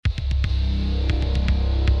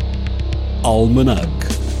Almanac.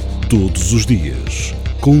 Todos os dias,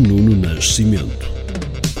 com Nuno Nascimento.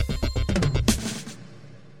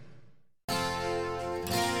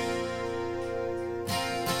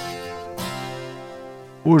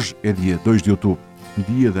 Hoje é dia 2 de outubro,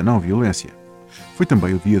 dia da não-violência. Foi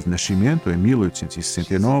também o dia de nascimento, em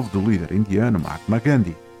 1869, do líder indiano Mahatma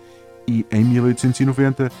Gandhi e, em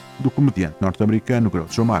 1890, do comediante norte-americano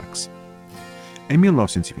Groucho Marx. Em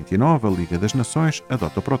 1929, a Liga das Nações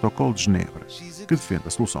adota o Protocolo de Genebra, que defende a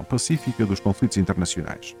solução pacífica dos conflitos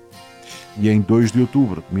internacionais. E em 2 de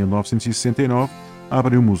outubro de 1969,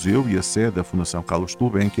 abrem o museu e a sede da Fundação Carlos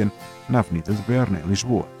Gulbenkian, na Avenida de Berna, em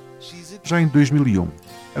Lisboa. Já em 2001,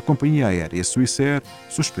 a companhia aérea Swissair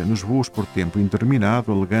suspende os voos por tempo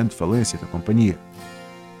indeterminado, alegando falência da companhia.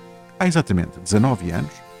 Há exatamente 19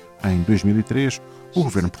 anos, em 2003, o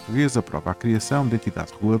governo português aprova a criação da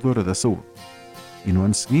entidade reguladora da saúde. E no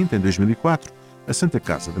ano seguinte, em 2004, a Santa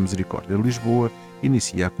Casa da Misericórdia de Lisboa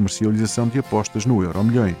inicia a comercialização de apostas no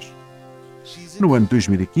Euromilhões. No ano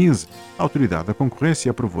 2015, a Autoridade da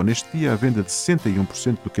Concorrência aprovou neste dia a venda de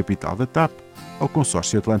 61% do capital da TAP ao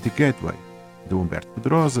consórcio Atlantic Gateway, de Humberto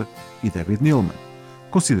Pedrosa e David Neilman,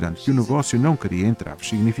 considerando que o negócio não cria entraves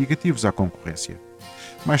significativos à concorrência.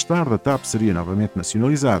 Mais tarde, a TAP seria novamente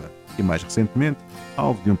nacionalizada e, mais recentemente,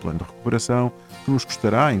 alvo de um plano de recuperação que nos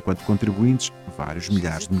custará, enquanto contribuintes, vários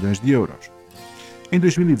milhares de milhões de euros. Em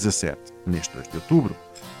 2017, neste 2 de outubro,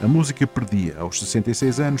 a música perdia aos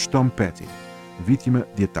 66 anos Tom Petty, vítima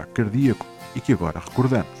de ataque cardíaco e que agora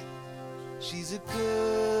recordamos. She's a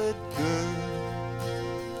good girl,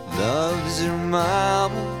 loves her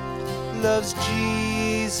mama, loves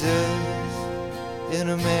Jesus, in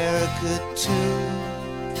America too.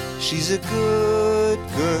 She's a good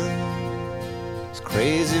girl, is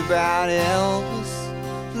crazy about Elvis,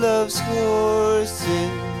 loves horses,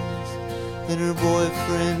 and her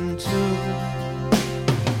boyfriend too.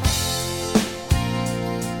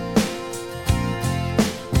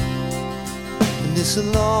 And it's a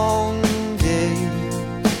long day,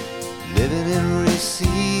 living in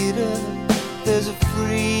Reseda. There's a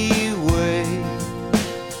freeway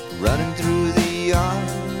running through the yard,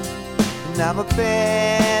 and I'm a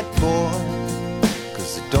bad boy,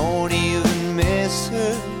 'cause I don't even miss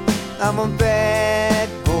her. I'm a bad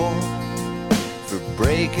boy for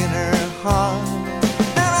breaking her heart.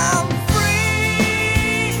 And I'm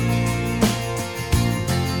free,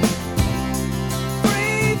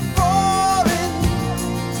 free falling.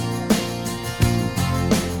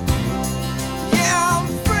 Yeah, I'm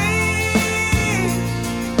free,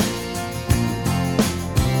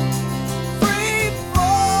 free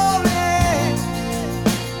falling.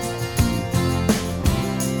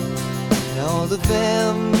 And all the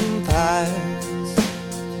vampires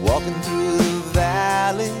walking through the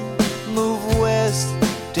valley move west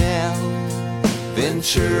down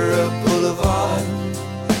Ventura Boulevard,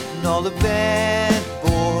 and all the bad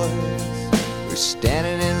boys are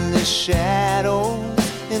standing in the shadows,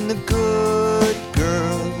 and the good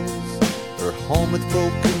girls are home with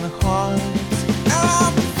broken hearts.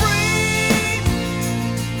 I'm free,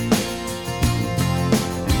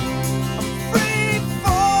 I'm free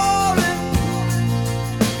falling.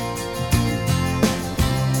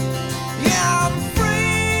 Yeah, I'm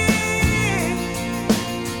free,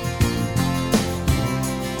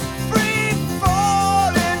 free falling. Free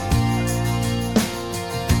falling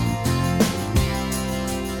now,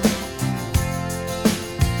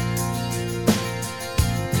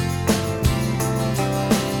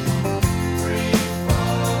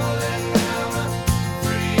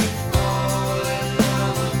 free falling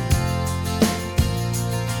now. Free falling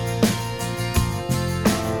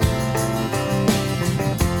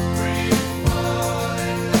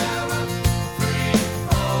now, free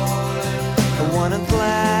falling. I wanna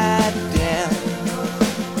glide down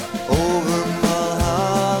over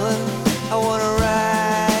Mulholland. I wanna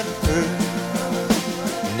write her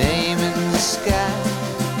name in the sky.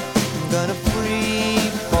 I'm gonna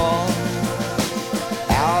free fall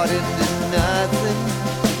out into nothing.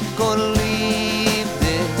 Gonna leave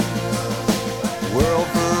this world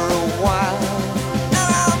for a while. And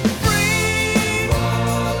I'm free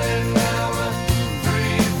falling now,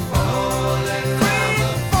 free falling, free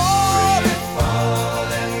falling,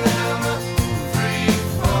 falling now, free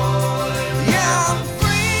falling. Yeah, I'm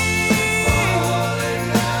free falling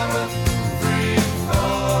now, free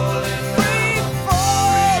falling, free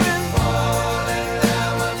falling, falling now.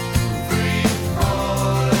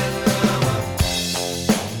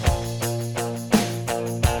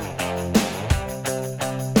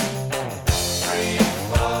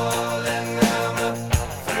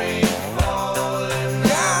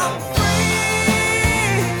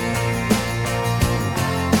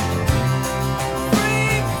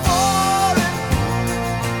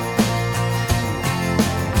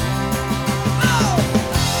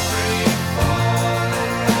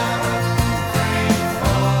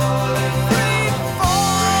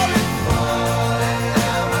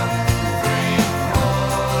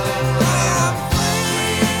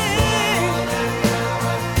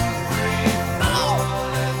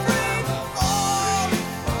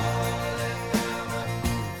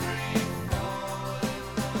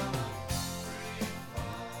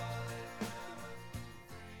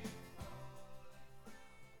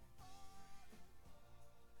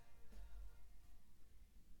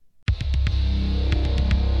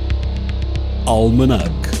 Almanac.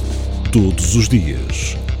 Todos os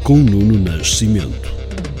dias, com Nuno Nascimento.